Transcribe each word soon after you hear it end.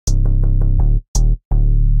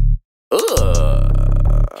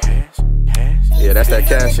Cash? Yeah, that's that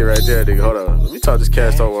cash shit right there, nigga. Hold on. Let me talk this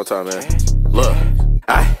cash talk one time, man. Look.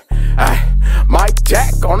 Mike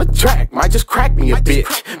Jack on the track, might just crack me a bitch.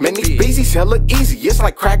 Man, these beezies hella easy, it's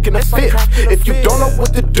like cracking a fifth. If you don't know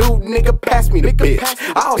what to do, nigga, pass me the bitch.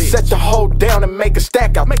 I'll set your hoe down and make a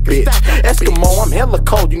stack out the bitch. Eskimo, I'm hella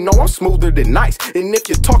cold, you know I'm smoother than ice. And if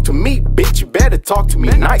you talk to me, bitch, you better talk to me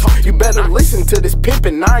nice. You better listen to this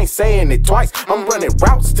pimpin', I ain't saying it twice. I'm running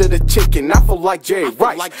routes to the chicken, I feel like Jerry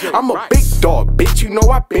Rice. I'm a big dog, bitch, you know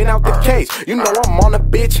I been out the cage. You know I'm on a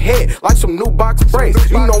bitch head, like some new box braids.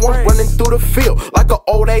 You know I'm running through the field like an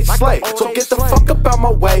old age slave. So get the fuck up out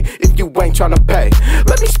my way if you ain't tryna pay.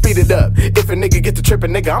 Let me speed it up. If a nigga get to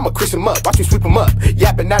trippin', nigga, I'ma crease him up. Watch me sweep him up.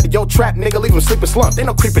 Yapping out of your trap, nigga, leave him sleeping slumped. Ain't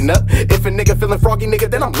no creeping up. If a nigga feeling froggy, nigga,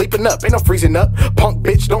 then I'm leaping up. Ain't no freezing up. Punk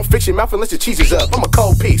bitch, don't fix your mouth unless your cheese is up. I'm a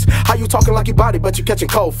cold piece. How you talking like you body, but you catching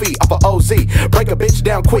cold feet off of OZ? Break a bitch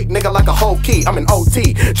down quick, nigga, like a whole key. I'm an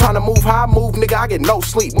OT. Tryna move how I move, nigga, I get no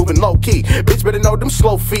sleep. Moving low key. Bitch better know them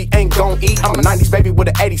slow feet ain't gon' eat. I'm a 90s baby with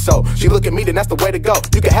an 80 so she look at me, then that's the way to go.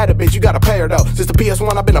 You can have a bitch, you gotta pay her though. Since the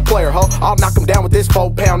PS1, I've been a player, ho. I'll knock him down with this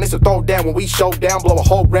 4 pound. It's a throw down when we show down. Blow a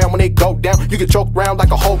whole round when it go down. You can choke round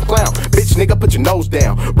like a whole clown. Bitch, nigga, put your nose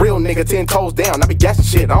down. Real nigga, 10 toes down. I be gassing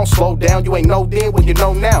shit, I don't slow down. You ain't know then when you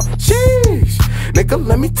know now. Sheesh, nigga,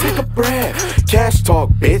 let me take a breath. Cash talk,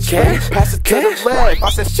 bitch, let me pass it to the left. I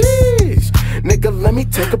said, sheesh, nigga, let me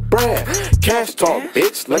take a breath. Cash talk,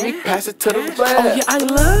 bitch, let me pass it to the left. Oh yeah, I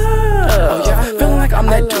love. Feeling like I'm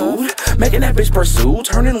that dude, making that bitch pursue,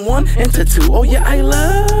 turning 1 into 2. Oh yeah, I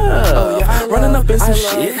love. Running up in some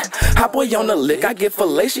shit. Hot boy on the lick, I get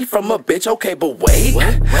fellatio from a bitch. Okay, but wait,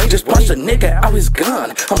 just punch a nigga out his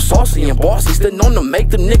gun. I'm saucy and bossy, still known to make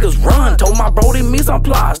them niggas run. Told my bro they mise en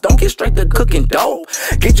place, don't get straight to cooking dope.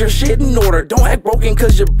 Get your shit in order, don't act broken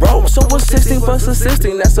cause you're broke. So what's 16 plus a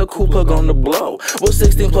 16? That's a cool plug on the blow. What's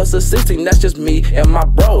 16 plus a 16? That's just me and my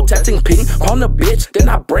bro. Tatting pink on the bitch, then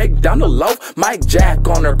I break down the low. Mike Jack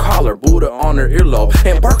on her collar, Buddha on her earlobe.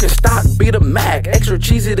 And Birkenstock be the Mac, extra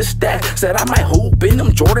cheesy to stack. Said I might hoop in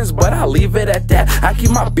them Jordans, but I'll leave it at that. I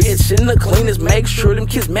keep my bitch in the cleanest, make sure them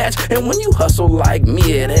kids match. And when you hustle like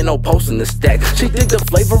me, it ain't no posting the stack. She dig the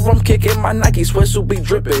flavor I'm kicking, my Nike sweatsuit be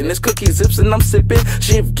dripping. It's cookie zips and I'm sipping,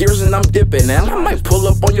 shift gears and I'm dipping. And I might pull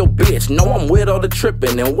up on your bitch, know I'm with all the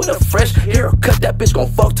tripping. And with a fresh haircut, that bitch gon'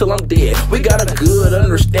 fuck till I'm dead. We got a good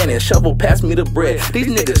understanding, shovel pass me the bread. These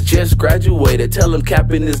niggas just graduated, tell them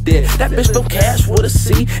capping is dead. That bitch no cash with a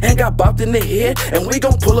C and got bopped in the head. And we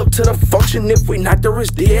gon' pull up to the function if we knock her is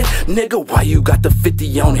dead. Nigga, why you got the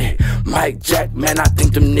 50 on it? Mike Jack, man, I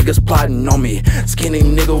think them niggas plotting on me. Skinny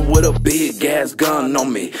nigga with a big ass gun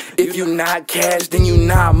on me. If you not cash, then you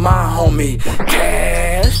not my homie.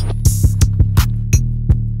 Cash.